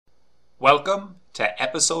Welcome to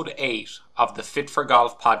episode 8 of the Fit for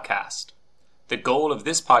Golf podcast. The goal of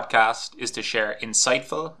this podcast is to share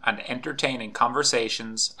insightful and entertaining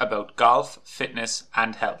conversations about golf, fitness,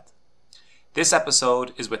 and health. This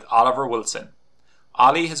episode is with Oliver Wilson.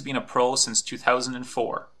 Ollie has been a pro since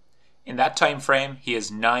 2004. In that time frame, he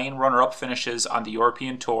has 9 runner-up finishes on the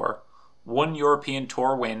European Tour, 1 European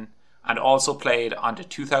Tour win, and also played on the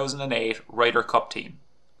 2008 Ryder Cup team.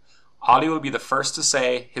 Ollie will be the first to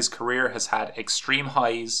say his career has had extreme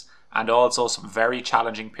highs and also some very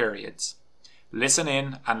challenging periods. Listen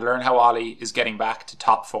in and learn how Ollie is getting back to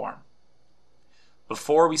top form.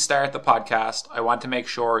 Before we start the podcast, I want to make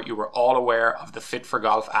sure you are all aware of the Fit for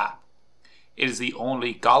Golf app. It is the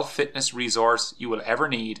only golf fitness resource you will ever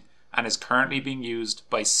need and is currently being used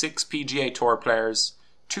by 6 PGA Tour players,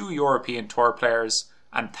 2 European Tour players,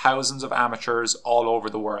 and thousands of amateurs all over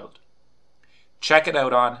the world. Check it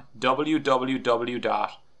out on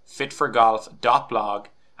www.fitforgolf.blog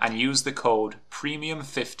and use the code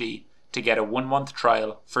PREMIUM50 to get a 1-month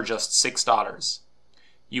trial for just $6.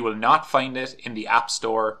 You will not find it in the App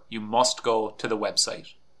Store. You must go to the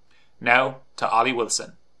website. Now to Ollie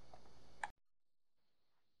Wilson.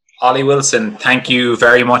 Ollie Wilson, thank you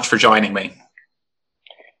very much for joining me.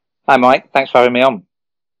 Hi Mike, thanks for having me on.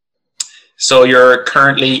 So you're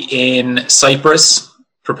currently in Cyprus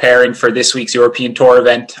preparing for this week's European Tour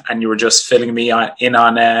event, and you were just filling me in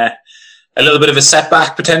on a little bit of a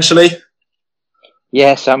setback potentially.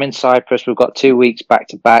 Yes, I'm in Cyprus. We've got 2 weeks back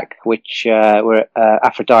to back, which we're at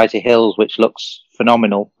Aphrodite Hills, which looks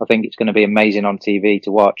phenomenal. I think it's going to be amazing on TV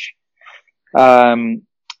to watch.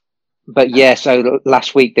 But yeah, so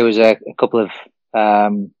last week there was a couple of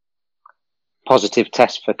positive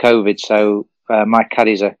tests for COVID. So my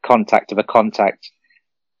caddy's a contact of a contact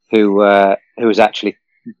who was actually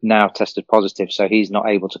now tested positive, so he's not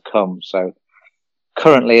able to come. So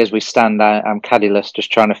currently, as we stand, I'm caddyless,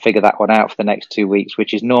 just trying to figure that one out for the next 2 weeks,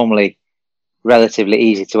 which is normally relatively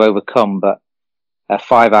easy to overcome. But a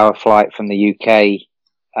 5-hour flight from the UK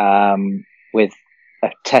with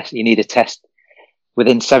a test, you need a test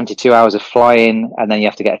within 72 hours of flying, and then you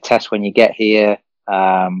have to get a test when you get here.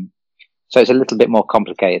 So it's a little bit more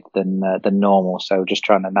complicated than normal. So just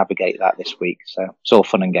trying to navigate that this week. So it's all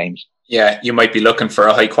fun and games. Yeah, you might be looking for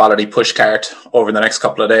a high quality push cart over the next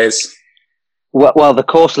couple of days. Well, the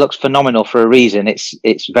course looks phenomenal for a reason.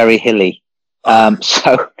 It's very hilly.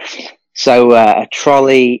 So a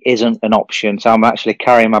trolley isn't an option. So I'm actually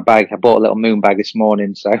carrying my bag. I bought a little moon bag this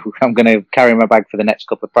morning. So I'm going to carry my bag for the next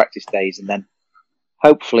couple of practice days. And then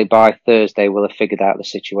hopefully by Thursday, we'll have figured out the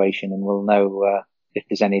situation and we'll know if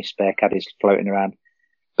there's any spare caddies floating around.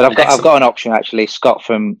 But I've got an option actually. Scott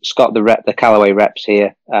the Callaway reps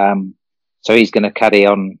here. So he's going to caddy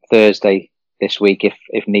on Thursday this week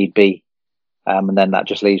if need be. And then that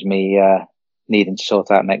just leaves me needing to sort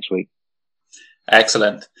out next week.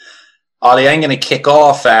 Excellent. Ollie, I'm going to kick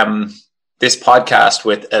off this podcast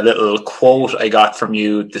with a little quote I got from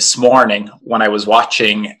you this morning when I was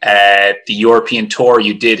watching the European Tour.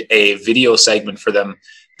 You did a video segment for them,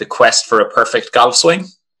 The Quest for a Perfect Golf Swing.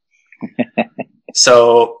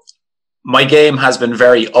 So my game has been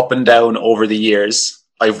very up and down over the years.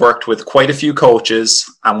 I've worked with quite a few coaches,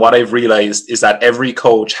 and what I've realized is that every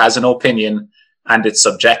coach has an opinion and it's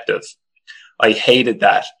subjective. I hated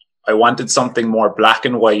that. I wanted something more black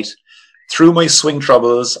and white. Through my swing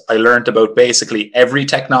troubles, I learned about basically every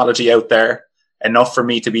technology out there, enough for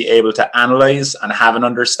me to be able to analyze and have an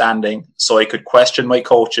understanding so I could question my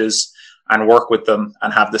coaches and work with them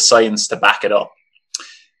and have the science to back it up.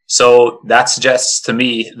 So that suggests to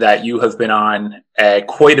me that you have been on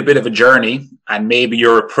quite a bit of a journey, and maybe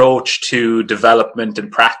your approach to development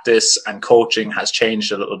and practice and coaching has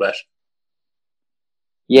changed a little bit.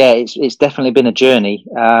 Yeah, it's definitely been a journey.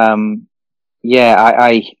 I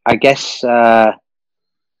guess I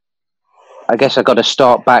got to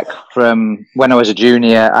start back from when I was a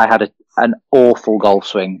junior. I had an awful golf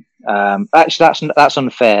swing. Actually, that's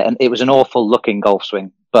unfair, and it was an awful looking golf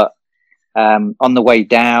swing, but on the way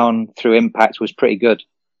down through impact was pretty good.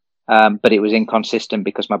 But it was inconsistent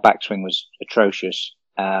because my backswing was atrocious.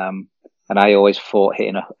 And I always fought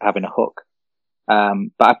having a hook.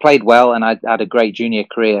 But I played well and I had a great junior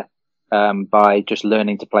career, by just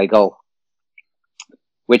learning to play golf,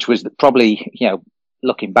 which was probably,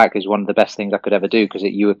 looking back, is one of the best things I could ever do, because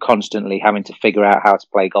you were constantly having to figure out how to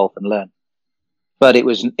play golf and learn. But it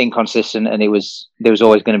was inconsistent, and there was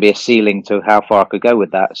always going to be a ceiling to how far I could go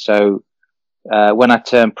with that. So, when I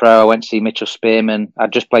turned pro, I went to see Mitchell Spearman. I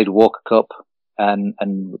just played Walker Cup and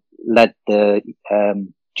led the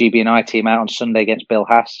GB&I team out on Sunday against Bill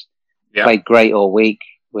Haas. Yeah. Played great all week.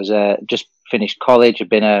 Was just finished college. I've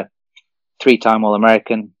been a 3-time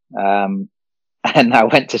All-American. And I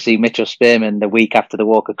went to see Mitchell Spearman the week after the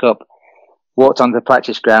Walker Cup, walked onto the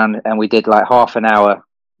practice ground, and we did like half an hour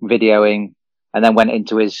videoing, and then went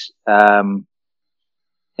into his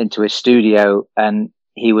studio, and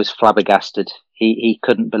he was flabbergasted. He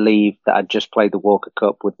couldn't believe that I'd just played the Walker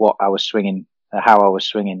Cup with what I was swinging, how I was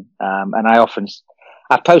swinging. And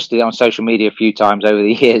I've posted it on social media a few times over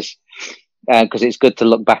the years, because it's good to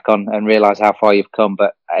look back on and realize how far you've come,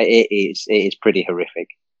 but it is pretty horrific.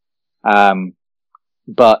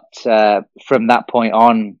 But from that point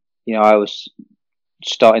on, you know, I was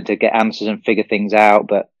starting to get answers and figure things out.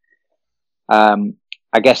 But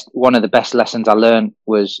I guess one of the best lessons I learned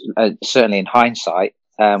was, certainly in hindsight,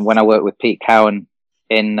 when I worked with Pete Cowan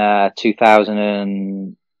in 2000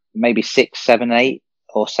 and maybe 6, 7, 8,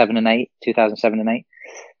 or 7 and 8, 2007 and 8.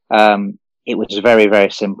 It was very,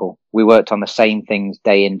 very simple. We worked on the same things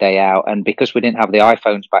day in, day out. And because we didn't have the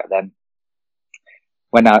iPhones back then,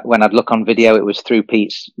 when I'd look on video, it was through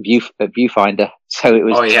Pete's viewfinder. So it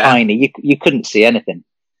was tiny. You couldn't see anything.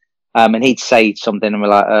 And he'd say something and we're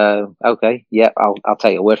like, okay, yeah, I'll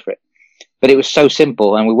take your word for it. But it was so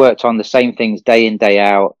simple, and we worked on the same things day in, day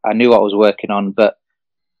out. I knew what I was working on, but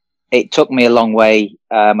it took me a long way.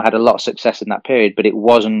 I had a lot of success in that period, but I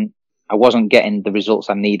wasn't getting the results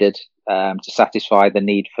I needed to satisfy the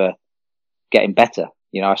need for getting better.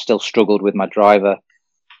 You know, I still struggled with my driver.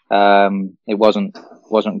 It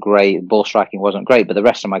wasn't great. Ball striking wasn't great, but the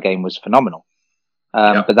rest of my game was phenomenal.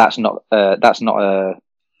 But that's not a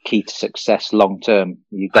key to success long term.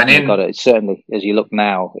 You've definitely got to, certainly as you look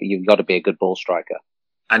now, you've got to be a good ball striker.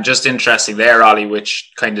 And just interesting there, Ollie,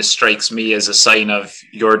 which kind of strikes me as a sign of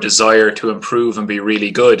your desire to improve and be really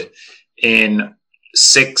good. In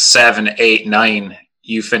 6, 7, 8, 9,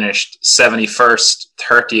 you finished 71st,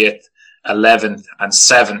 30th, 11th, and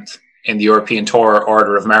 7th in the European Tour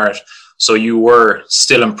Order of Merit. So you were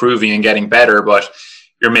still improving and getting better, but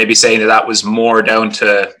you're maybe saying that was more down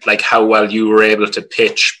to like how well you were able to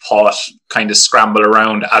pitch, putt, kind of scramble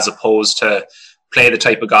around, as opposed to play the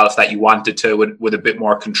type of golf that you wanted to with a bit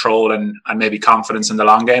more control and maybe confidence in the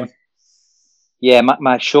long game. Yeah,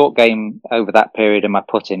 my short game over that period and my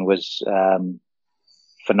putting was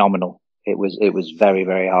phenomenal. It was very,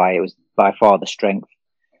 very high. It was by far the strength.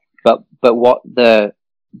 But what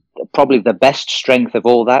probably the best strength of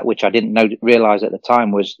all that, which I didn't realize at the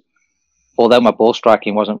time, was although my ball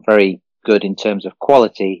striking wasn't very good in terms of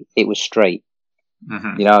quality, it was straight.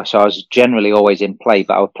 Mm-hmm. You know, so I was generally always in play,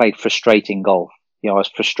 but I would play frustrating golf. You know, I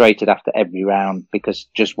was frustrated after every round because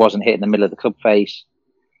it just wasn't hitting the middle of the club face.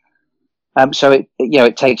 So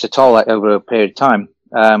it takes a toll over a period of time.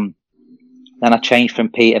 Then I changed from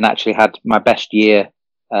Pete and actually had my best year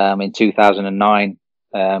in 2009,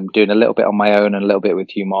 doing a little bit on my own and a little bit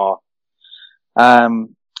with Hugh Moore.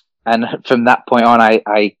 And from that point on,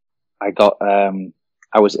 I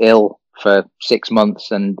was ill for 6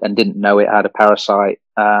 months and didn't know it. I had a parasite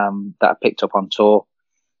that I picked up on tour,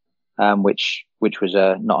 which was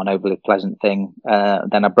not an overly pleasant thing.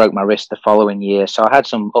 Then I broke my wrist the following year. So I had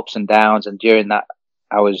some ups and downs, and during that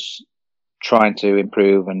I was trying to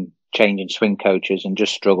improve and changing swing coaches and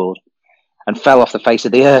just struggled and fell off the face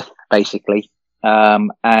of the earth, basically.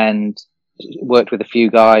 And worked with a few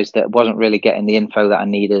guys that wasn't really getting the info that I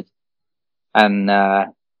needed. And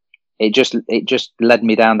it just led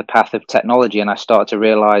me down the path of technology, and I started to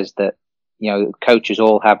realize that, you know, coaches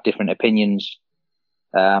all have different opinions.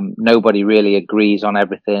 Nobody really agrees on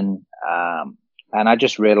everything. And I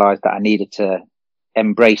just realized that I needed to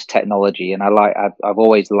embrace technology. And I've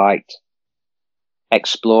always liked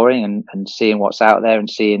exploring and seeing what's out there and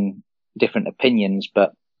seeing different opinions.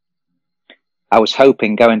 But I was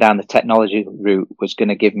hoping going down the technology route was going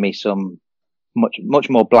to give me some much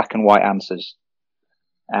more black and white answers.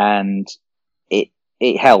 And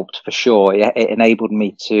it helped for sure. It enabled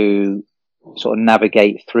me to sort of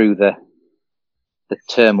navigate through the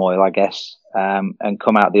turmoil, I guess, and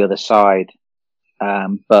come out the other side.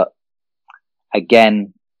 But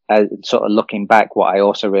again, sort of looking back, what I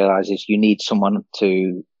also realized is you need someone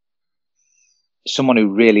who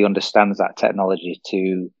really understands that technology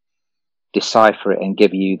to decipher it and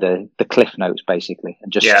give you the cliff notes, basically,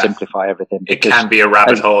 and just simplify everything. It can be a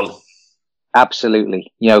rabbit hole.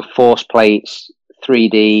 Absolutely. You know, force plates,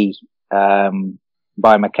 3D,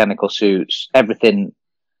 biomechanical suits, everything.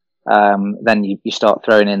 Then you start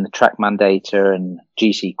throwing in the TrackMan data and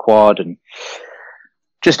GC Quad and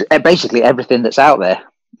just basically everything that's out there,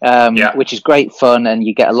 which is great fun, and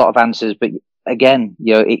you get a lot of answers. But again,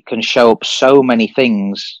 you know, it can show up so many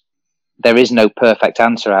things. There is no perfect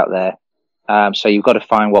answer out there. So you've got to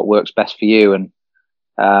find what works best for you. And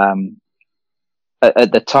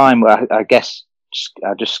at the time, I guess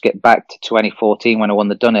I'll just skip back to 2014 when I won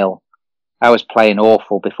the Dunhill. I was playing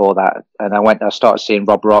awful before that, and I started seeing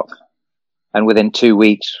Rob Rock, and within 2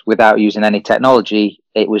 weeks, without using any technology,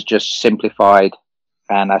 it was just simplified,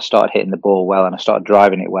 and I started hitting the ball well, and I started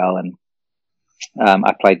driving it well, and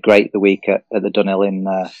I played great the week at the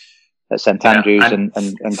Dunhill at St Andrews, and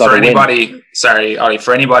got for a anybody, win. Sorry, Ollie,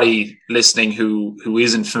 for anybody listening who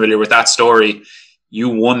isn't familiar with that story, you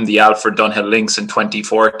won the Alfred Dunhill Links in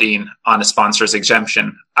 2014 on a sponsor's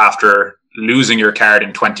exemption after losing your card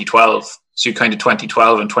in 2012. So you kind of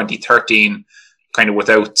 2012 and 2013 kind of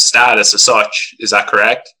without status as such. Is that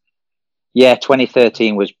correct? Yeah,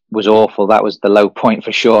 2013 was awful. That was the low point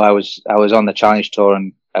for sure. I was on the Challenge Tour,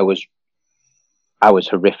 and I was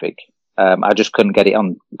horrific. I just couldn't get it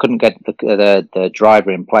on. Couldn't get the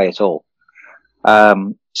driver in play at all.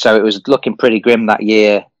 So it was looking pretty grim that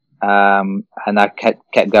year. And I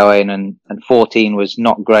kept going, and 14 was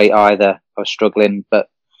not great either. I was struggling, but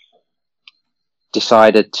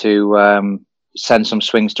decided to send some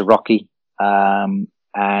swings to Rocky,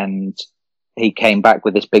 and he came back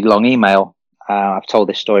with this big long email. I've told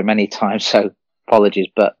this story many times, so apologies,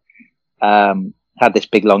 but had this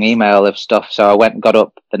big long email of stuff. So I went and got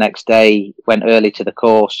up the next day, went early to the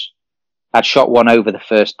course. I'd shot one over the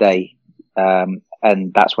first day,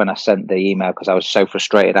 and that's when I sent the email because I was so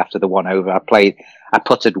frustrated after the one over. I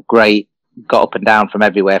putted great, got up and down from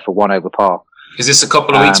everywhere for one over par. Is this a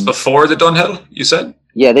couple of weeks before the Dunhill, you said?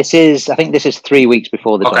 Yeah, I think this is 3 weeks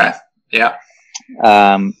before the Dunhill.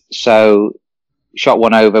 Yeah. So shot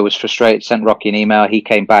one over, was frustrated, sent Rocky an email. He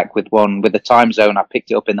came back with one with the time zone. I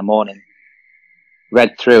picked it up in the morning,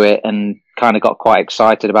 read through it, and kind of got quite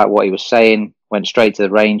excited about what he was saying. Went straight to the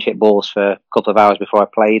range, hit balls for a couple of hours before I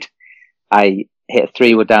played. I hit a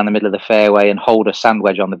 3-wood down the middle of the fairway and holed a sand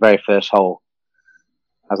wedge on the very first hole.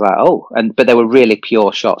 I was like, but they were really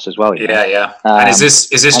pure shots as well. Yeah. And is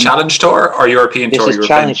this Challenge Tour or European Tour? This is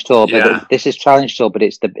Challenge Tour, but this is Challenge Tour, but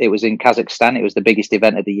it was in Kazakhstan. It was the biggest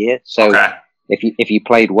event of the year. So if you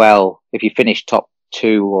played well, if you finished top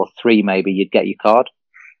 2 or 3, maybe you'd get your card.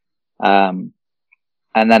 And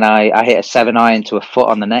then I hit a 7-iron to a foot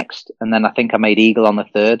on the next, and then I think I made eagle on the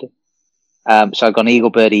third. So I got an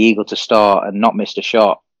eagle, birdie, eagle to start and not missed a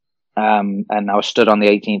shot. And I was stood on the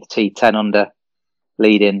 18th tee, 10 under,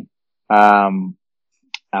 leading. I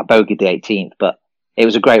bogeyed the 18th, but it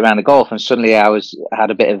was a great round of golf. And suddenly I had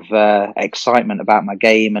a bit of excitement about my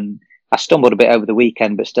game, and I stumbled a bit over the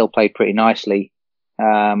weekend, but still played pretty nicely.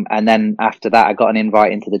 And then after that, I got an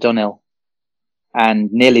invite into the Dunhill,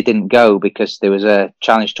 and nearly didn't go because there was a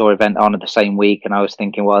Challenge Tour event on the same week, and I was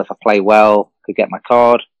thinking, well, if I play well, I could get my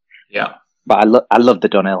card. Yeah. But I love the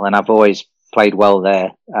Dunhill, and I've always played well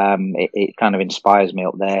there. It kind of inspires me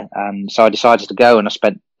up there, and so I decided to go, and I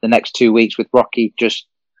spent the next 2 weeks with Rocky just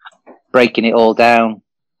breaking it all down,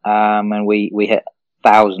 and we hit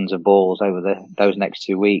thousands of balls over those next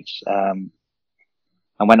 2 weeks.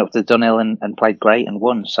 I went up to the Dunhill and played great and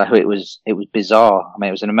won. So it was bizarre. I mean,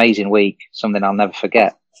 it was an amazing week, something I'll never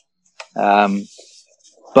forget.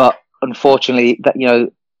 But unfortunately,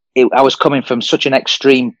 I was coming from such an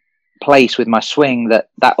extreme place with my swing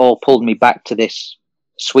that all pulled me back to this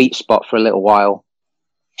sweet spot for a little while,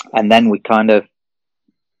 and then we kind of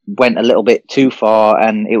went a little bit too far,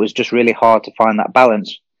 and it was just really hard to find that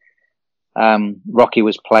balance. Rocky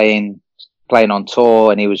was playing on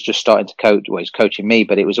tour, and he was just starting to coach. Well, he's coaching me,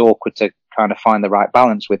 but it was awkward to kind of find the right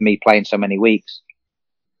balance with me playing so many weeks.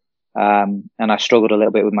 And I struggled a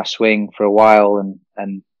little bit with my swing for a while,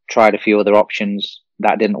 and tried a few other options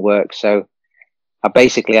that didn't work. So I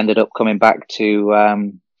basically ended up coming back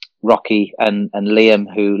to Rocky and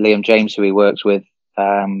Liam James, who he works with,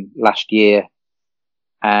 last year,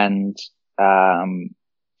 and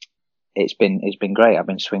it's been great. I've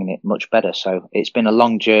been swinging it much better. So it's been a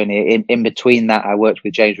long journey. In between that, I worked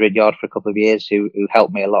with James Ridyard for a couple of years, who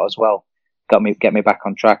helped me a lot as well, get me back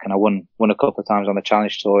on track, and I won a couple of times on the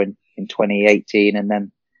Challenge Tour in 2018, and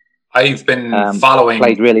then I've been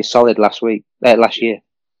played really solid last year.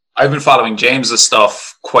 I've been following James's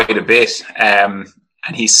stuff quite a bit, and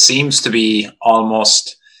he seems to be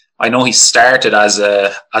almost. I know he started as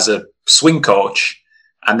a swing coach,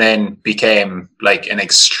 and then became like an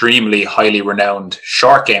extremely highly renowned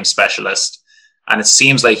short game specialist. And it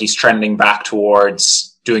seems like he's trending back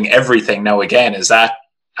towards doing everything now again. Is that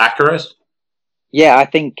accurate? Yeah, I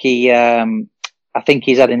think he's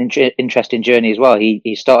had an interesting journey as well.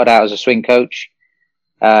 He started out as a swing coach.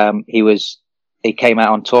 He came out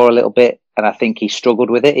on tour a little bit, and I think he struggled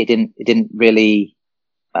with it. He didn't really,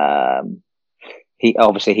 he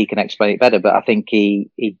can explain it better, but I think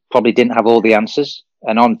he probably didn't have all the answers.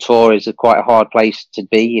 And on tour is quite a hard place to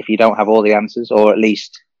be if you don't have all the answers, or at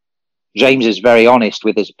least James is very honest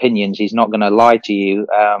with his opinions. He's not going to lie to you.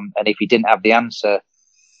 And if he didn't have the answer,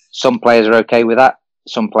 some players are okay with that.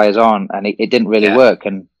 Some players aren't. And it didn't really work.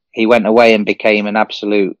 And he went away and became an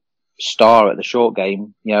absolute star at the short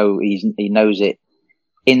game. You know, he knows it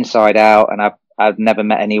inside out. And I've never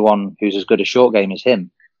met anyone who's as good a short game as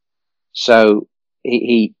him. So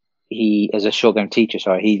he as a short game teacher,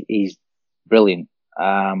 he's brilliant.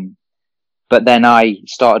 But then I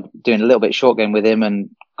started doing a little bit of short game with him and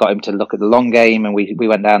got him to look at the long game, and we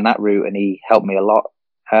went down that route, and he helped me a lot.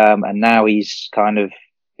 And now he's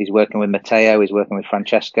working with Matteo, he's working with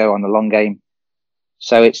Francesco on the long game.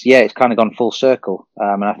 So it's kind of gone full circle.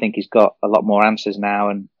 And I think he's got a lot more answers now,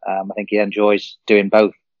 and I think he enjoys doing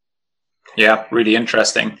both. Yeah, really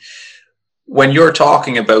interesting. When you're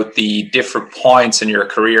talking about the different points in your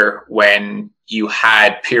career when you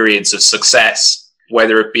had periods of success,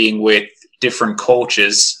 whether it being with different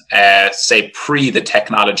coaches, say pre the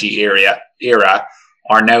technology era,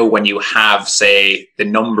 or now when you have, say, the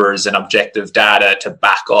numbers and objective data to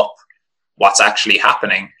back up what's actually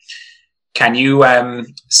happening, can you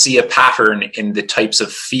see a pattern in the types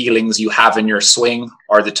of feelings you have in your swing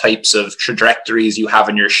or the types of trajectories you have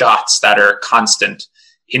in your shots that are constant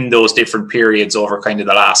in those different periods over kind of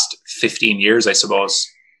the last 15 years, I suppose?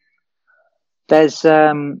 There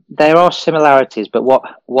are similarities, but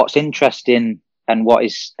what's interesting and what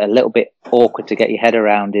is a little bit awkward to get your head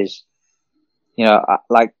around is, you know,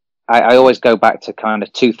 I always go back to kind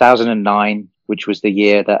of 2009, which was the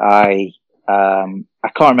year that I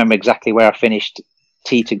can't remember exactly where I finished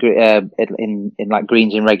tee to in like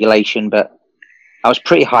greens in regulation, but I was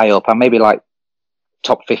pretty high up. I maybe like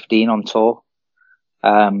top 15 on tour,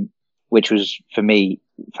 which was for me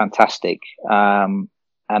fantastic. And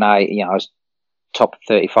I was top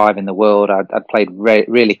 35 in the world. I'd played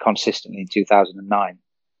really consistently in 2009.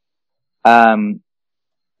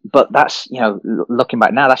 But that's, you know, looking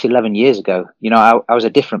back now, that's 11 years ago. You know, I was a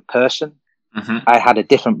different person. Mm-hmm. I had a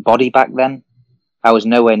different body back then. I was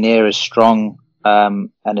nowhere near as strong and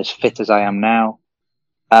as fit as I am now.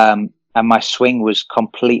 And my swing was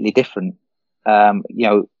completely different. You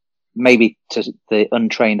know, maybe to the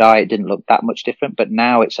untrained eye, it didn't look that much different, but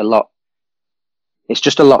now it's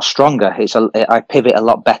just a lot stronger. I pivot a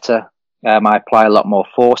lot better. I apply a lot more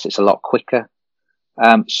force. It's a lot quicker.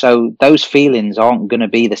 So those feelings aren't going to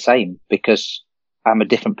be the same because I'm a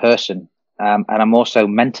different person. And I'm also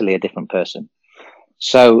mentally a different person.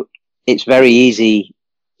 So it's very easy.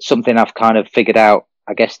 Something I've kind of figured out,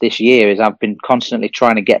 I guess, this year is I've been constantly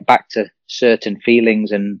trying to get back to certain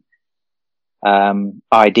feelings and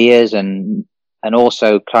ideas and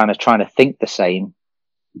also kind of trying to think the same,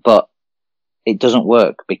 but it doesn't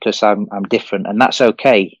work because I'm different, and that's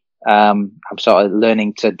okay. I'm sort of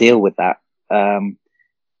learning to deal with that.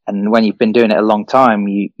 And when you've been doing it a long time,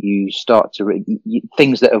 you start to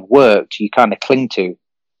things that have worked, you kind of cling to.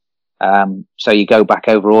 So you go back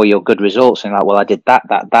over all your good results and like, well, I did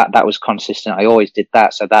that was consistent. I always did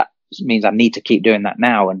that. So that means I need to keep doing that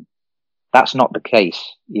now. And that's not the case.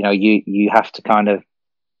 You know, you have to kind of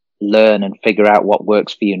learn and figure out what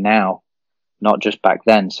works for you now, not just back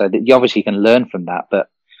then. So that you obviously can learn from that, but,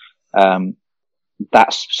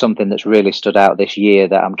 that's something that's really stood out this year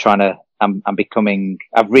that I've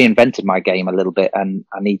reinvented my game a little bit and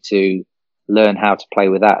I need to learn how to play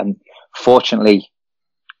with that. And fortunately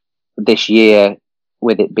this year,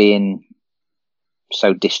 with it being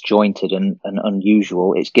so disjointed and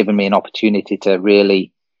unusual, it's given me an opportunity to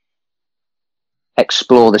really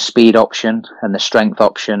explore the speed option and the strength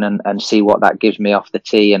option and see what that gives me off the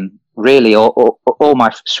tee. And really all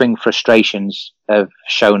my swing frustrations have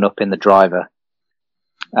shown up in the driver.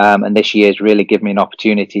 And this year's really given me an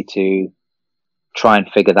opportunity to try and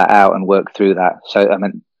figure that out and work through that. So, I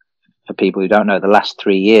mean, for people who don't know, the last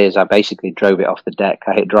 3 years, I basically drove it off the deck.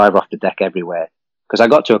 I hit driver off the deck everywhere because I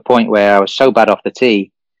got to a point where I was so bad off the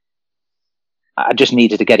tee, I just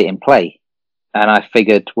needed to get it in play. And I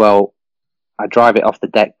figured, well, I drive it off the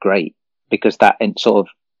deck, great, because that in sort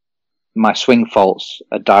of my swing faults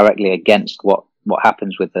are directly against what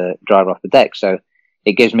happens with the driver off the deck. So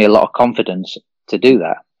it gives me a lot of confidence to do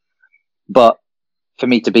that. But for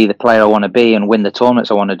me to be the player I want to be and win the tournaments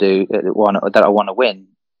I want to do, that I want to win,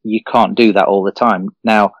 you can't do that all the time.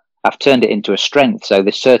 Now, I've turned it into a strength. So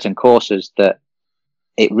there's certain courses that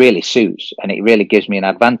it really suits and it really gives me an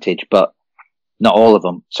advantage, but not all of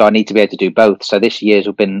them. So I need to be able to do both. So this year's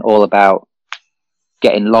have been all about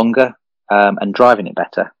getting longer and driving it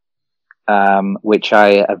better, which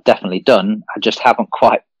I have definitely done. I just haven't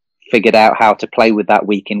quite figured out how to play with that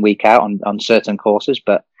week in, week out on certain courses,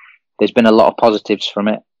 but there's been a lot of positives from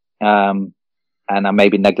it. And I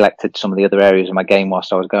maybe neglected some of the other areas of my game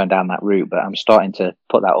whilst I was going down that route, but I'm starting to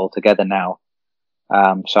put that all together now.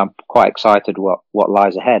 So I'm quite excited what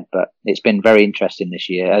lies ahead, but it's been very interesting this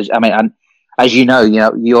year. As you know,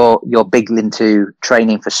 you're big into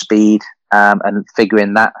training for speed, and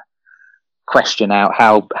figuring that question out,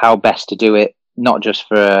 how best to do it, not just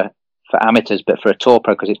for amateurs, but for a tour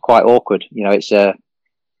pro, because it's quite awkward.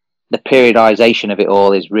 The periodization of it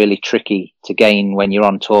all is really tricky to gain when you're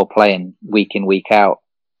on tour playing week in, week out.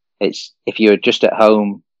 It's, if you're just at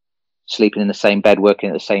home, sleeping in the same bed, working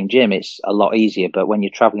at the same gym, it's a lot easier. But when you're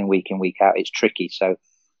traveling week in, week out, it's tricky. So,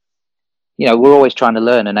 we're always trying to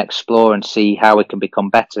learn and explore and see how we can become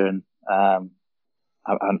better. And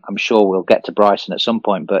I'm sure we'll get to Bryson at some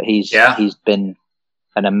point, but he's been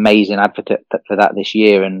an amazing advocate for that this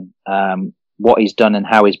year. And what he's done and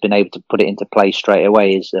how he's been able to put it into play straight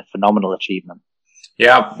away is a phenomenal achievement.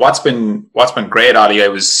 Yeah, what's been great, Ollie,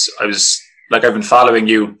 I've been following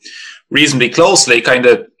you reasonably closely, kind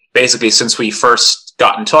of basically since we first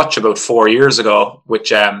got in touch about 4 years ago,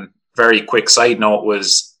 which, very quick side note,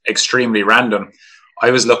 was extremely random.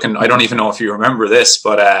 I was looking, I don't even know if you remember this,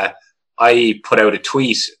 but I put out a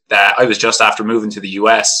tweet that I was just after moving to the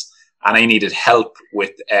US and I needed help with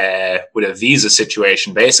a visa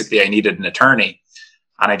situation. Basically, I needed an attorney.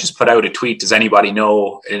 And I just put out a tweet, does anybody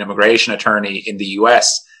know an immigration attorney in the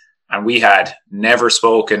US? And we had never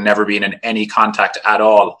spoken, never been in any contact at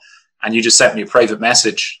all. And you just sent me a private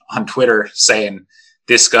message on Twitter saying,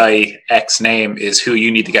 this guy, X name, is who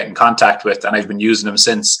you need to get in contact with. And I've been using him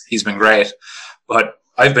since. He's been great. But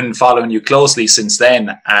I've been following you closely since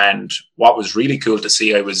then. And what was really cool to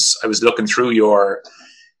see, I was looking through your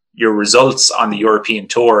results on the European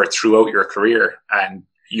tour throughout your career, and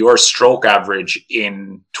your stroke average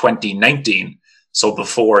in 2019, so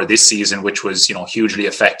before this season, which was, hugely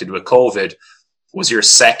affected with COVID, was your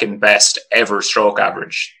second best ever stroke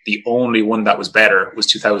average. The only one that was better was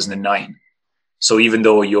 2009. So even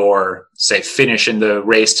though your, say, finish in the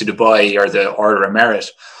race to Dubai or the Order of Merit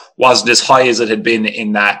wasn't as high as it had been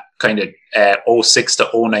in that kind of 06 to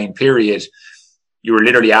 09 period, you were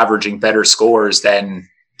literally averaging better scores than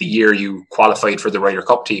the year you qualified for the Ryder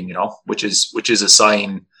Cup team, which is a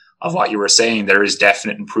sign of what you were saying. There is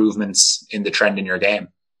definite improvements in the trend in your game.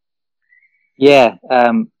 Yeah.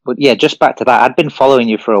 But yeah, just back to that, I'd been following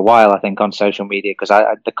you for a while, I think, on social media, because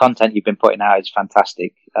the content you've been putting out is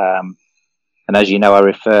fantastic. And as you know, I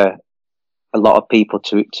refer a lot of people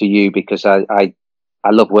to you because I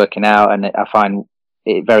love working out, and I find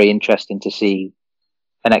it very interesting to see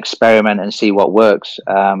an experiment and see what works.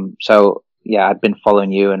 So yeah, I've been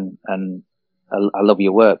following you and I love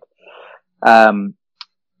your work.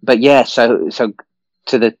 But yeah, so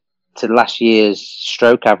to last year's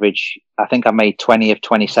stroke average, I think I made 20 of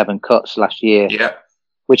 27 cuts last year. Yeah.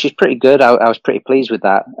 Which is pretty good. I was pretty pleased with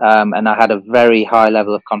that. And I had a very high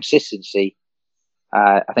level of consistency.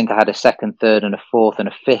 I think I had a second, third and a fourth and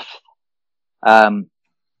a fifth.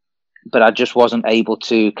 But I just wasn't able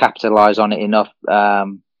to capitalize on it enough.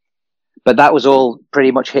 But that was all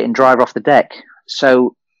pretty much hitting driver off the deck.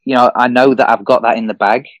 So, I know that I've got that in the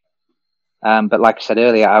bag. But like I said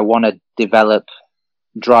earlier, I want to develop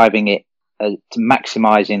driving it to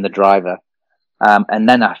maximizing the driver. And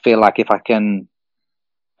then I feel like if I can,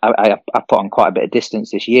 I put on quite a bit of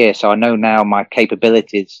distance this year. So I know now my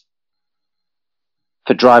capabilities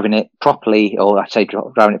for driving it properly, or I say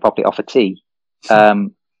driving it properly off a tee.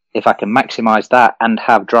 If I can maximize that and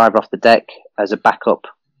have driver off the deck as a backup,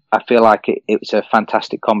 I feel like it's a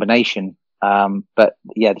fantastic combination. But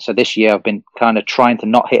yeah, so this year I've been kind of trying to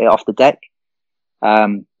not hit it off the deck.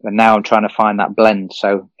 And now I'm trying to find that blend.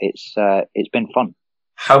 So it's been fun.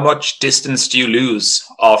 How much distance do you lose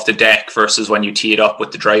off the deck versus when you tee it up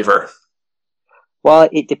with the driver? Well,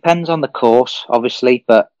 it depends on the course, obviously,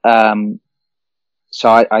 but,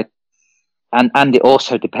 so and it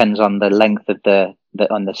also depends on the length of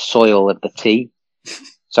on the soil of the tee.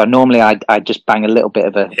 So normally I just bang a little bit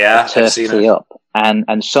of a turf tee up,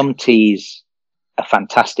 and some tees are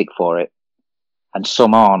fantastic for it and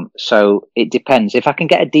some aren't. So it depends. If I can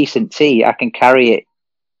get a decent tee, I can carry it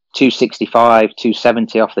 265,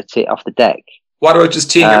 270 off the deck. What about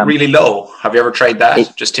just teeing it really low? Have you ever tried that?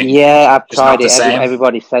 I've tried it.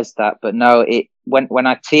 Everybody says that, but no, when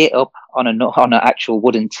I tee it up on an actual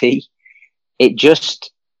wooden tee, it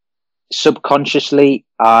just subconsciously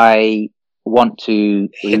I want to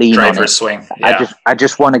lean on it. Swing. Yeah. I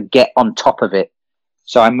just want to get on top of it.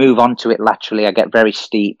 So I move onto it laterally. I get very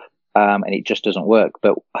steep, and it just doesn't work.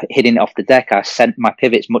 But hitting it off the deck, my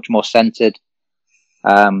pivot's much more centered.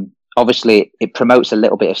 Obviously, it promotes a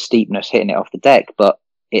little bit of steepness hitting it off the deck, but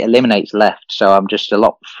it eliminates left, so I'm just a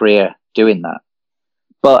lot freer doing that.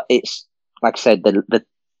 But it's like I said, the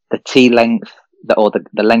tee length, the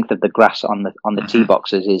length of the grass on the tee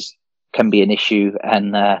boxes can be an issue,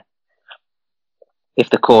 and if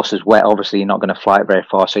the course is wet, obviously you're not going to fly it very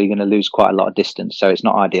far, so you're going to lose quite a lot of distance. So it's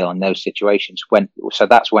not ideal in those situations. So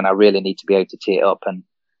that's when I really need to be able to tee it up and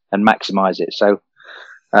maximize it. So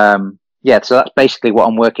so that's basically what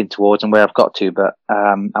I'm working towards and where I've got to. But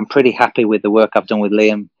I'm pretty happy with the work I've done with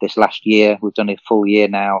Liam this last year. We've done a full year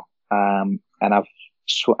now, and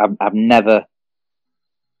I've never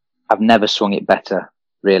swung it better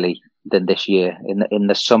really than this year. In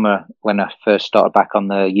the summer when I first started back on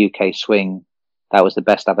the UK swing, that was the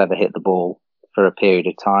best I've ever hit the ball for a period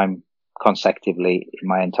of time consecutively in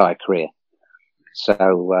my entire career.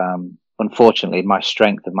 So, unfortunately, my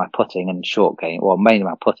strength of my putting and short game, well, mainly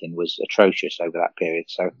my putting, was atrocious over that period.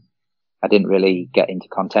 So I didn't really get into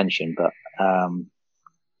contention, but, I'm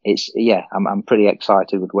pretty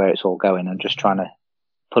excited with where it's all going. I'm just trying to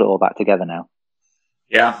put it all back together now.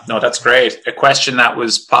 Yeah, no, that's great. A question that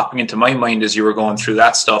was popping into my mind as you were going through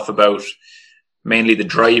that stuff about mainly the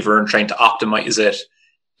driver and trying to optimize it.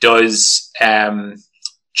 Does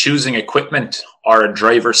choosing equipment or a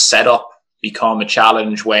driver setup become a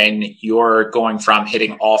challenge when you're going from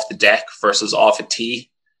hitting off the deck versus off a tee?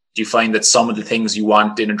 Do you find that some of the things you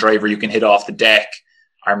want in a driver you can hit off the deck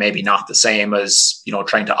are maybe not the same as,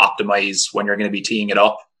 trying to optimize when you're going to be teeing it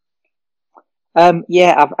up? I've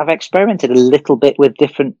experimented a little bit with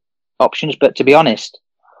different options, but to be honest,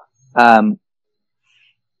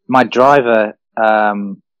 my driver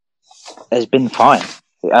has been fine.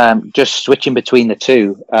 Just switching between the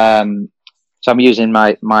two. So I'm using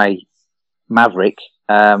my Maverick,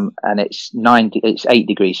 and it's 8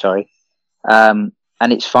 degrees, sorry. And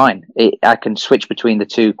it's fine. I can switch between the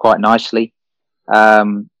two quite nicely.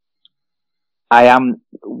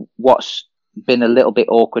 What's been a little bit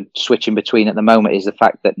awkward switching between at the moment is the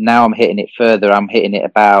fact that now I'm hitting it further. I'm hitting it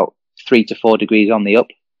about 3 to 4 degrees on the up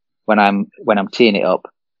when I'm teeing it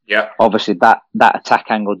up. Yeah. Obviously that attack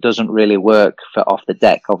angle doesn't really work for off the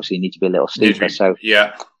deck. Obviously you need to be a little steeper. So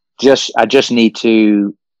yeah, I just need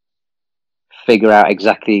to figure out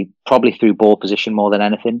exactly, probably through ball position more than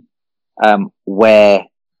anything, where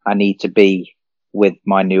I need to be with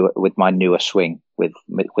my newer swing, with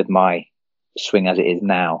my swing as it is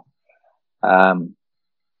now.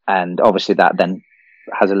 And obviously that then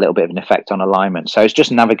has a little bit of an effect on alignment. So it's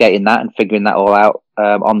just navigating that and figuring that all out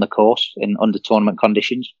on the course under tournament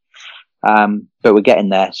conditions. But we're getting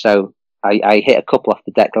there. So I hit a couple off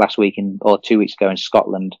the deck last week or 2 weeks ago in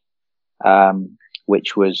Scotland,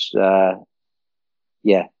 which was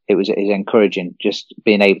it was encouraging, just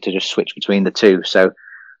being able to just switch between the two. So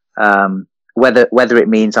whether it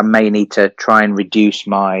means I may need to try and reduce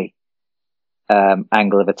my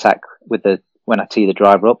angle of attack when I tee the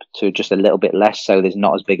driver up to just a little bit less, so there's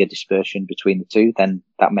not as big a dispersion between the two, then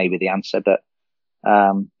that may be the answer. But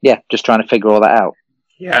just trying to figure all that out.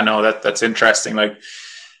 Yeah, no, that's interesting. Like,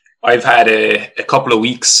 I've had a couple of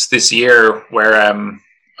weeks this year where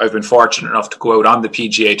I've been fortunate enough to go out on the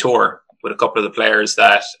PGA Tour with a couple of the players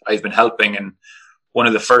that I've been helping. And one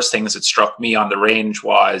of the first things that struck me on the range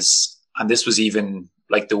was, and this was even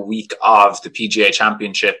like the week of the PGA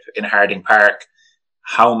Championship in Harding Park,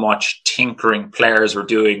 how much tinkering players were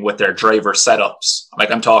doing with their driver setups.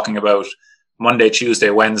 Like, I'm talking about Monday, Tuesday,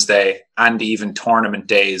 Wednesday, and even tournament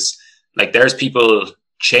days. Like, there's people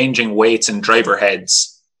changing weights and driver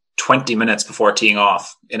heads 20 minutes before teeing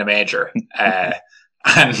off in a major. And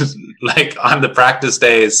like, on the practice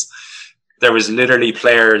days, there was literally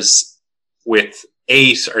players with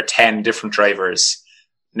 8 or 10 different drivers,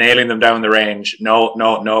 nailing them down the range.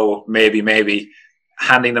 No, maybe,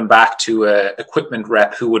 handing them back to a equipment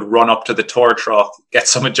rep who would run up to the tour truck, get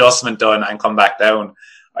some adjustment done, and come back down.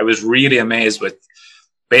 I was really amazed with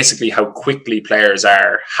basically how quickly players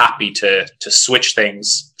are happy to switch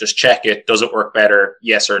things, just check it, does it work better,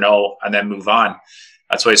 yes or no, and then move on.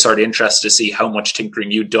 That's why I started interested to see how much tinkering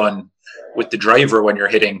you'd done with the driver when you're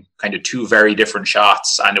hitting kind of 2 very different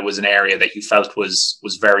shots, and it was an area that you felt was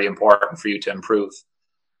very important for you to improve.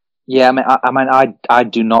 Yeah, I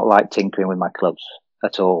do not like tinkering with my clubs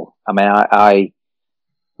at all. I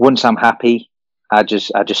once I'm happy, I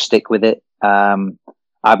just stick with it.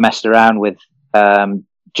 I've messed around with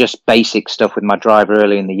just basic stuff with my driver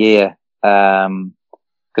early in the year,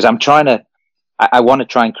 because I want to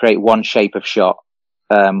try and create one shape of shot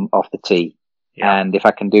off the tee. Yeah. And if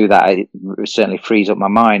I can do that, it certainly frees up my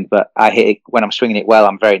mind. But I hit it when I'm swinging it well,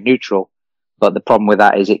 I'm very neutral. But the problem with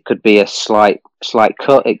that is it could be a slight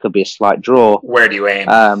cut, it could be a slight draw. Where do you aim?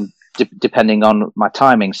 depending on my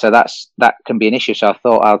timing. So that can be an issue. So I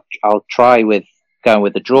thought I'll try with going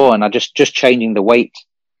with the draw, and I just changing the weight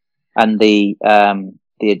and the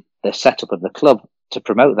setup of the club to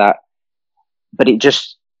promote that. But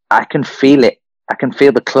I can feel it. I can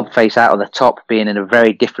feel the club face out of the top being in a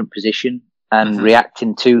very different position and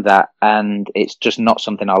reacting to that. And it's just not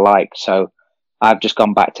something I like. So I've just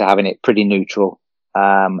gone back to having it pretty neutral.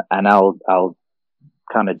 And I'll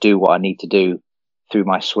kind of do what I need to do through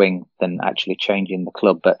my swing than actually changing the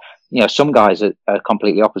club. But, some guys are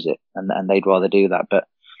completely opposite and they'd rather do that. But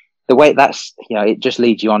the way it just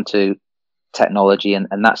leads you on to technology, and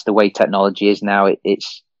that's the way technology is now.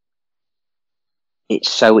 It's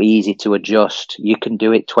so easy to adjust. You can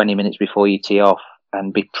do it 20 minutes before you tee off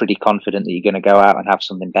and be pretty confident that you're going to go out and have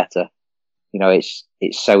something better. It's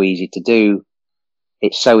so easy to do.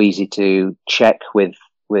 It's so easy to check with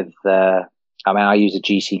I use a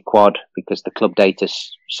GC quad because the club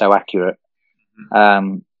data's so accurate.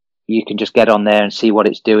 You can just get on there and see what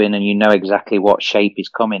it's doing, and you know exactly what shape is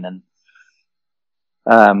coming. And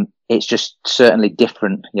it's just certainly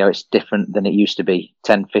different. It's different than it used to be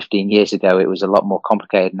 10, 15 years ago. It was a lot more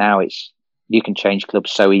complicated. Now you can change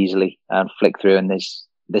clubs so easily and flick through, and there's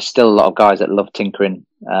still a lot of guys that love tinkering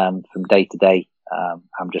from day to day.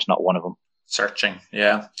 I'm just not one of them. Searching,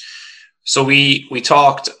 yeah. So we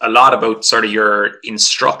talked a lot about sort of your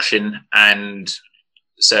instruction and,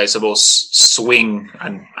 I suppose, swing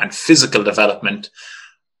and physical development.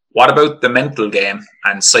 What about the mental game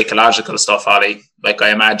and psychological stuff, Ollie? Like,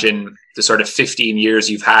 I imagine the sort of 15 years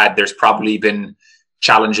you've had, there's probably been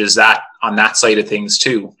challenges on that side of things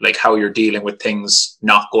too, like how you're dealing with things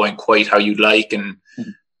not going quite how you'd like, and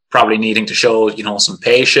probably needing to show, some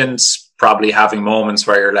patience, probably having moments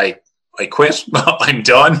where you're like, I quit, I'm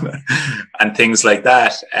done, and things like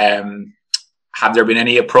that. Have there been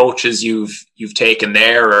any approaches you've taken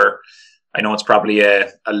there? Or I know it's probably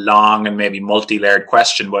a long and maybe multi-layered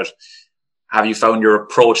question, but have you found your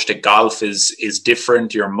approach to golf is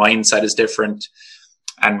different? Your mindset is different?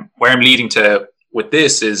 And where I'm leading to with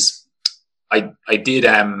this is I did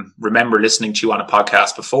remember listening to you on a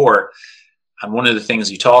podcast before, and one of the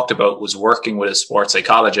things you talked about was working with a sports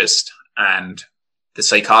psychologist, and the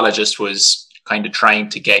psychologist was kind of trying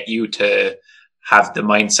to get you to have the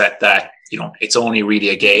mindset that, it's only really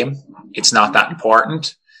a game. It's not that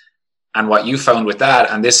important. And what you found with that,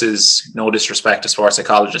 and this is no disrespect to sports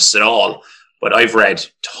psychologists at all, but I've read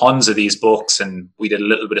tons of these books, and we did a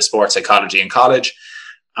little bit of sports psychology in college.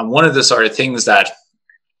 And one of the sort of things that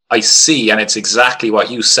I see, and it's exactly what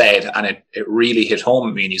you said, and it really hit home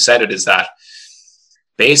with me, and you said it, is that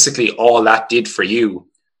basically all that did for you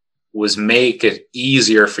was make it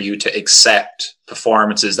easier for you to accept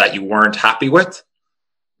performances that you weren't happy with,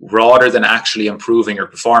 rather than actually improving your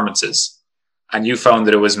performances. And you found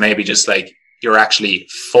that it was maybe just like you're actually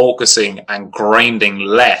focusing and grinding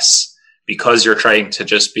less because you're trying to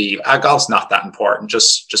just be, golf's not that important,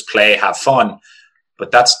 just play, have fun. But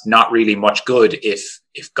that's not really much good if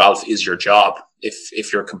golf is your job,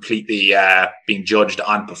 if you're completely being judged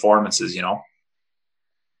on performances,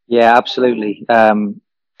 Yeah, absolutely.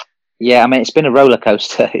 It's been a roller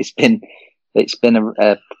coaster. It's been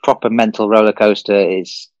a proper mental roller coaster.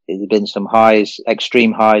 It's been some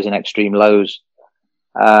extreme highs and extreme lows.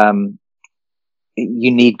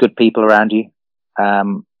 You need good people around you.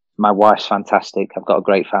 My wife's fantastic. I've got a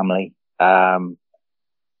great family.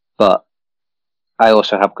 But I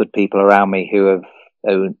also have good people around me who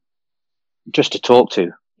just to talk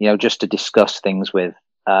to, just to discuss things with.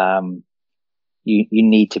 You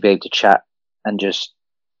need to be able to chat and just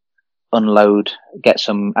unload, get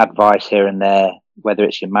some advice here and there, whether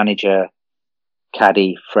it's your manager,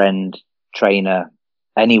 caddy, friend, trainer,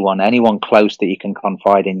 anyone close that you can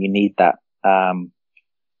confide in. You need that.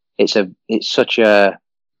 It's such a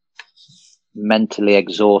mentally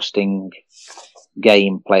exhausting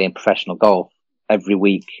game playing professional golf every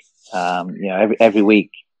week. Every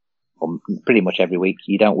week, or pretty much every week,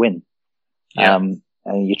 you don't win. Yeah.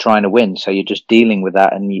 And you're trying to win, so you're just dealing with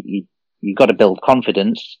that, and you got to build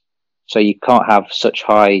confidence. So you can't have such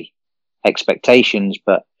high expectations,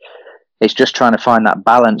 but it's just trying to find that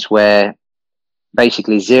balance where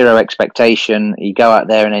basically zero expectation, you go out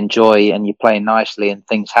there and enjoy, and you're playing nicely and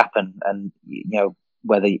things happen. And,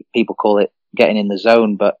 whether people call it getting in the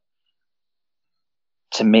zone, but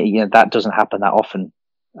to me, that doesn't happen that often.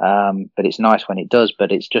 But it's nice when it does,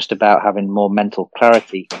 but it's just about having more mental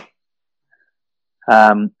clarity.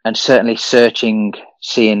 And certainly seeing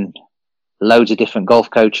loads of different golf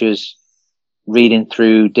coaches, reading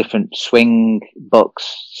through different swing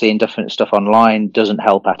books, seeing different stuff online doesn't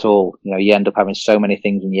help at all. You end up having so many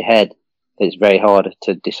things in your head it's very hard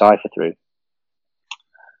to decipher through.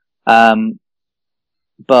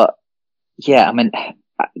 But yeah, I mean,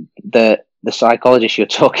 the psychologist you're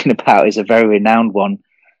talking about is a very renowned one.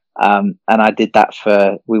 And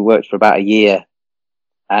we worked for about a year,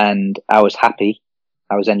 and I was happy.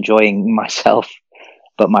 I was enjoying myself,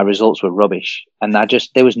 but my results were rubbish. And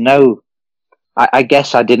there was no, I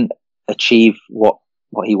guess I didn't achieve what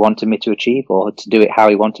he wanted me to achieve, or to do it how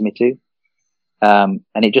he wanted me to. And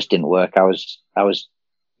it just didn't work. I was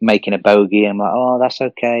making a bogey, and I'm like, oh, that's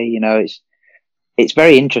okay. You know, it's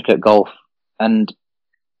very intricate golf, and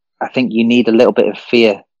I think you need a little bit of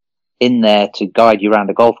fear in there to guide you around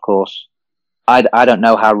a golf course. I don't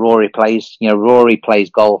know how Rory plays. You know, Rory plays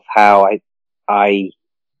golf how I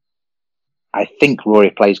think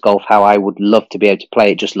Rory plays golf how I would love to be able to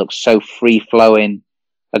play. It just looks so free flowing,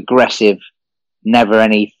 aggressive, never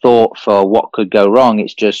any thought for what could go wrong.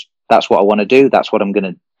 It's just, that's what I want to do. That's what I'm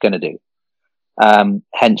going to do.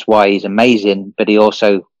 Hence why he's amazing, but he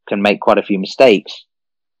also can make quite a few mistakes.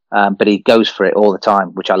 But he goes for it all the time,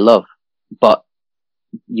 which I love. But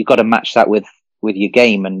you've got to match that with your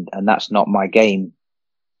game, and that's not my game.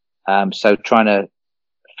 So trying to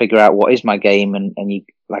figure out what is my game, and you,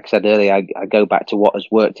 like I said earlier, I go back to what has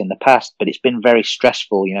worked in the past, but it's been very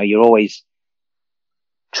stressful. You know, you're always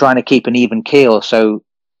trying to keep an even keel. So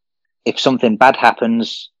if something bad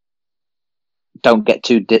happens, don't get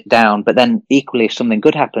too down. But then equally, if something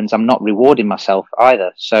good happens, I'm not rewarding myself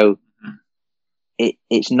either. So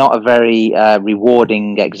it's not a very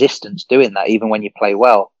rewarding existence doing that, even when you play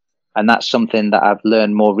well. And that's something that I've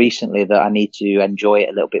learned more recently, that I need to enjoy it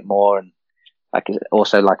a little bit more. And like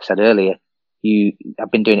I said earlier,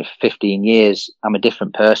 I've been doing it for 15 years. I'm a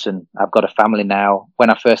different person. I've got a family now. When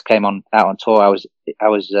I first came out on tour, I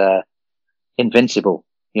was invincible.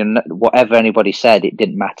 You know, whatever anybody said, it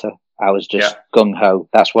didn't matter. I was just gung ho.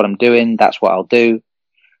 That's what I'm doing. That's what I'll do.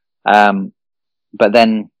 But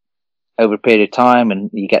then over a period of time,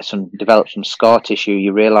 and you develop some scar tissue,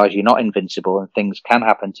 you realize you're not invincible, and things can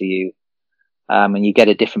happen to you. And you get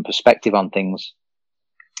a different perspective on things.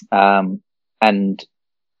 And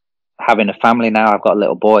having a family now, I've got a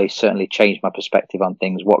little boy, certainly changed my perspective on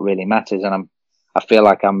things, what really matters. And I feel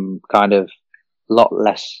like I'm kind of a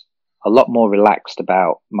lot more relaxed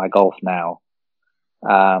about my golf now.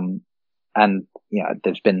 And you know,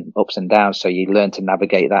 there's been ups and downs, so you learn to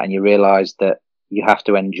navigate that, and you realize that you have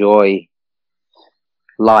to enjoy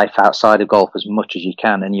life outside of golf as much as you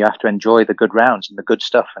can, and you have to enjoy the good rounds and the good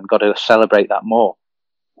stuff, and got to celebrate that more.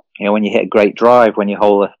 You know, when you hit a great drive, when you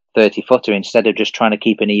hole a 30 footer, instead of just trying to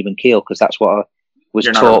keep an even keel, because that's what I was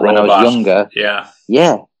taught when I was younger.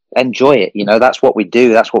 Yeah, enjoy it. You know, that's what we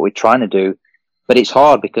do. That's what we're trying to do. But it's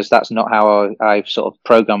hard, because that's not how I've sort of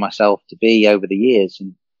programmed myself to be over the years.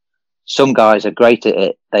 And some guys are great at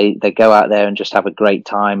it. They go out there and just have a great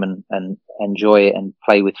time and enjoy it and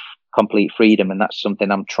play with complete freedom. And that's something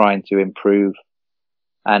I'm trying to improve,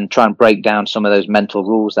 and try and break down some of those mental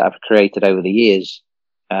rules that I've created over the years.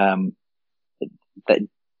 That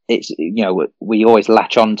it's, you know, we always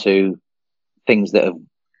latch on to things that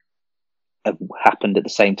have happened at the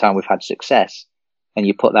same time we've had success, and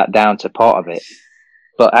you put that down to part of it.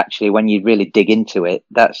 But actually, when you really dig into it,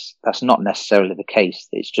 that's not necessarily the case.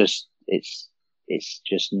 It's just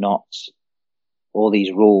not all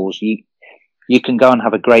these rules. You can go and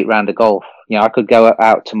have a great round of golf. You know, I could go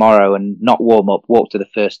out tomorrow and not warm up, walk to the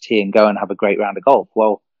first tee, and go and have a great round of golf.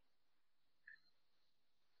 Well,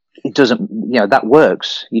 it doesn't, you know, that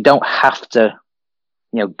works. You don't have to,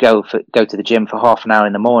 you know, go to the gym for half an hour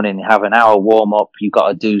in the morning, have an hour warm up. You've got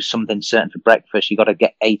to do something certain for breakfast. You've got to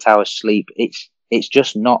get 8 hours sleep. It's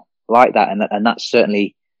just not like that. And that's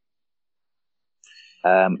certainly,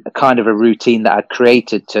 a kind of a routine that I'd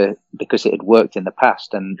created because it had worked in the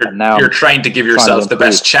past. And now you're trying to give yourself the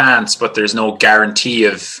best chance, but there's no guarantee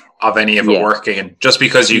of any of it working. And just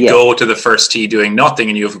because you go to the first tee doing nothing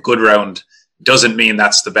and you have a good round, doesn't mean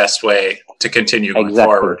that's the best way to continue going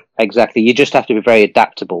forward. Exactly. You just have to be very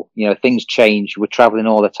adaptable. You know, things change. We're traveling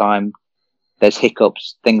all the time. There's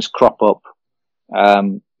hiccups. Things crop up.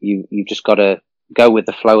 You've just got to go with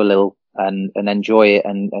the flow a little and enjoy it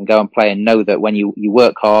and go and play, and know that when you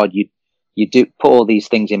work hard, you do put all these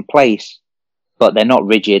things in place, but they're not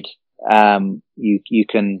rigid. You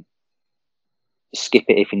can skip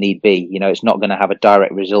it if you need be. You know, it's not going to have a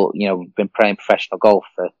direct result. You know, we've been playing professional golf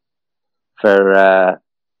for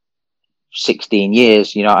 16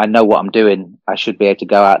 years. You know, I know what I'm doing. I should be able to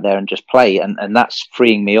go out there and just play, and that's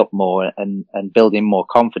freeing me up more and building more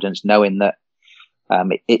confidence, knowing that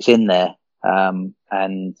it's in there.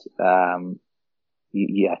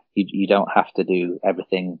 You don't have to do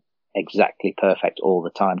everything exactly perfect all the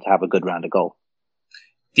time to have a good round of golf.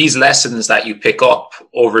 These lessons that you pick up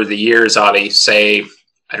over the years, Ollie, say,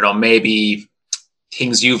 I don't know, maybe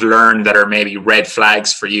things you've learned that are maybe red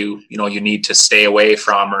flags for you, you know, you need to stay away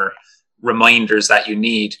from, or reminders that you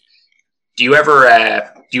need. Do you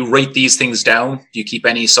ever, do you write these things down? Do you keep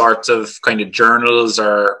any sorts of kind of journals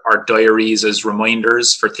or diaries as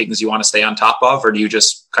reminders for things you want to stay on top of? Or do you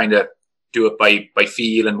just kind of do it by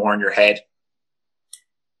feel and more in your head?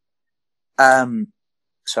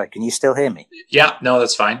 Sorry, can you still hear me? Yeah, no,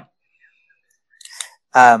 that's fine.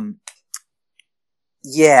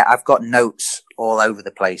 Yeah, I've got notes all over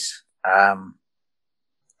the place.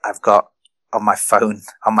 I've got on my phone,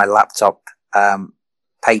 on my laptop,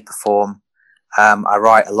 paper form. I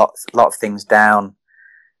write a lot of things down.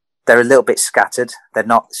 They're a little bit scattered. They're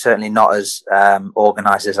certainly not as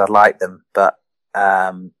organized as I'd like them, but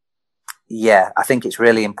yeah, I think it's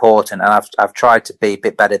really important, and I've tried to be a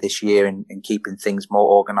bit better this year in keeping things more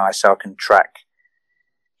organized so I can track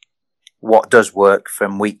what does work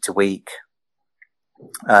from week to week,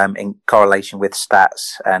 in correlation with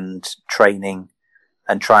stats and training,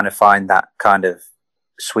 and trying to find that kind of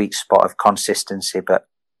sweet spot of consistency, but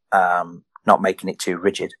not making it too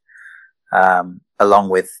rigid, along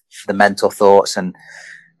with the mental thoughts. And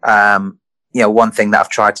one thing that I've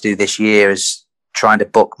tried to do this year is trying to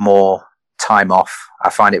book more time off. I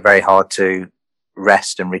find it very hard to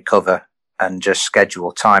rest and recover and just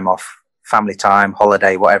schedule time off, family time,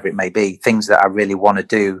 holiday, whatever it may be, things that I really want to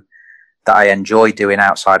do, that I enjoy doing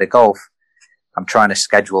outside of golf. I'm trying to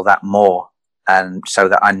schedule that more, and so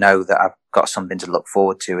that I know that I've got something to look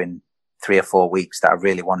forward to in 3 or 4 weeks that I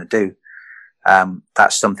really want to do.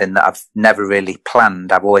 That's something that I've never really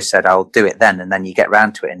planned. I've always said I'll do it then, and then you get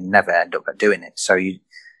round to it and you never end up doing it. So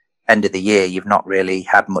end of the year, you've not really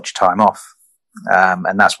had much time off.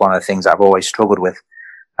 And that's one of the things I've always struggled with.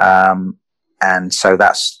 And so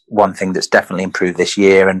that's one thing that's definitely improved this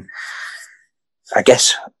year. And I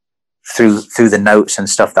guess through the notes and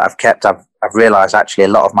stuff that I've kept, I've realized actually a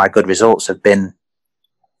lot of my good results have been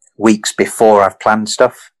weeks before I've planned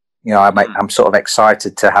stuff. You know, I'm sort of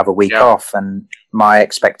excited to have a week off, and my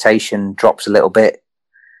expectation drops a little bit.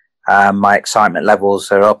 My excitement levels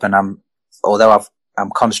are up, and although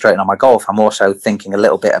I'm concentrating on my golf, I'm also thinking a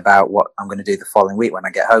little bit about what I'm going to do the following week when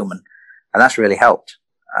I get home, and that's really helped.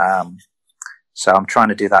 So I'm trying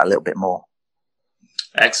to do that a little bit more.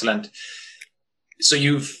 Excellent. So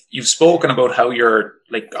you've spoken about how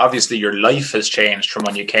obviously your life has changed from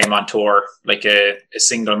when you came on tour, like a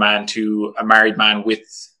single man to a married man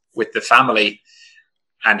with the family,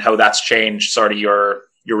 and how that's changed sort of your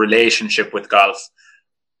relationship with golf.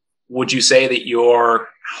 Would you say that your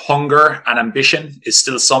hunger and ambition is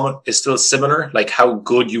still similar, like how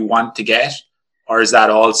good you want to get, or is that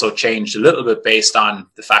also changed a little bit based on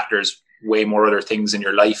the fact there's way more other things in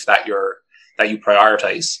your life that you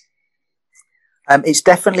prioritize? It's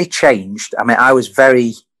definitely changed. I mean, I was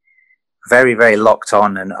very, very, very locked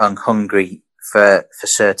on and hungry for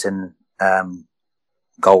certain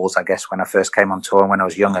goals, I guess, when I first came on tour and when I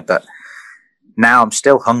was younger. But now I'm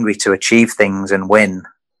still hungry to achieve things and win.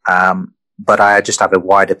 But I just have a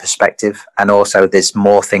wider perspective, and also there's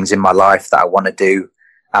more things in my life that I want to do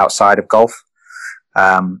outside of golf.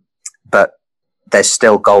 But there's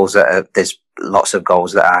still there's lots of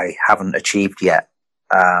goals that I haven't achieved yet.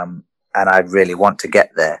 And I really want to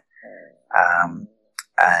get there.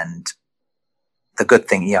 And the good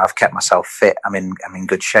thing, I've kept myself fit. I'm in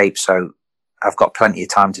good shape, so I've got plenty of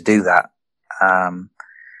time to do that.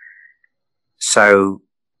 So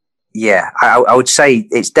yeah, I would say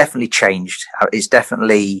it's definitely changed.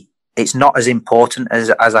 It's not as important as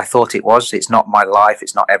I thought it was. It's not my life.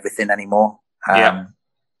 It's not everything anymore.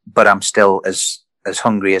 But I'm still as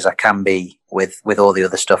hungry as I can be with all the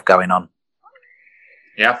other stuff going on.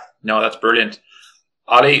 Yeah, no, that's brilliant.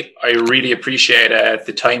 Ollie, I really appreciate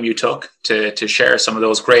the time you took to share some of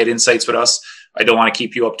those great insights with us. I don't want to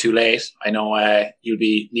keep you up too late. I know you'll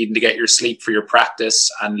be needing to get your sleep for your practice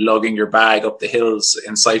and lugging your bag up the hills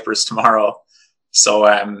in Cyprus tomorrow.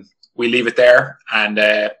 So we leave it there. And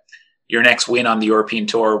your next win on the European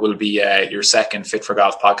Tour will be your second Fit for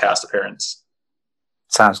Golf podcast appearance.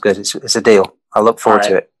 Sounds good. It's a deal. I look forward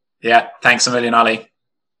to it. Yeah. Thanks a million, Ollie.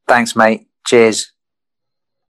 Thanks, mate. Cheers.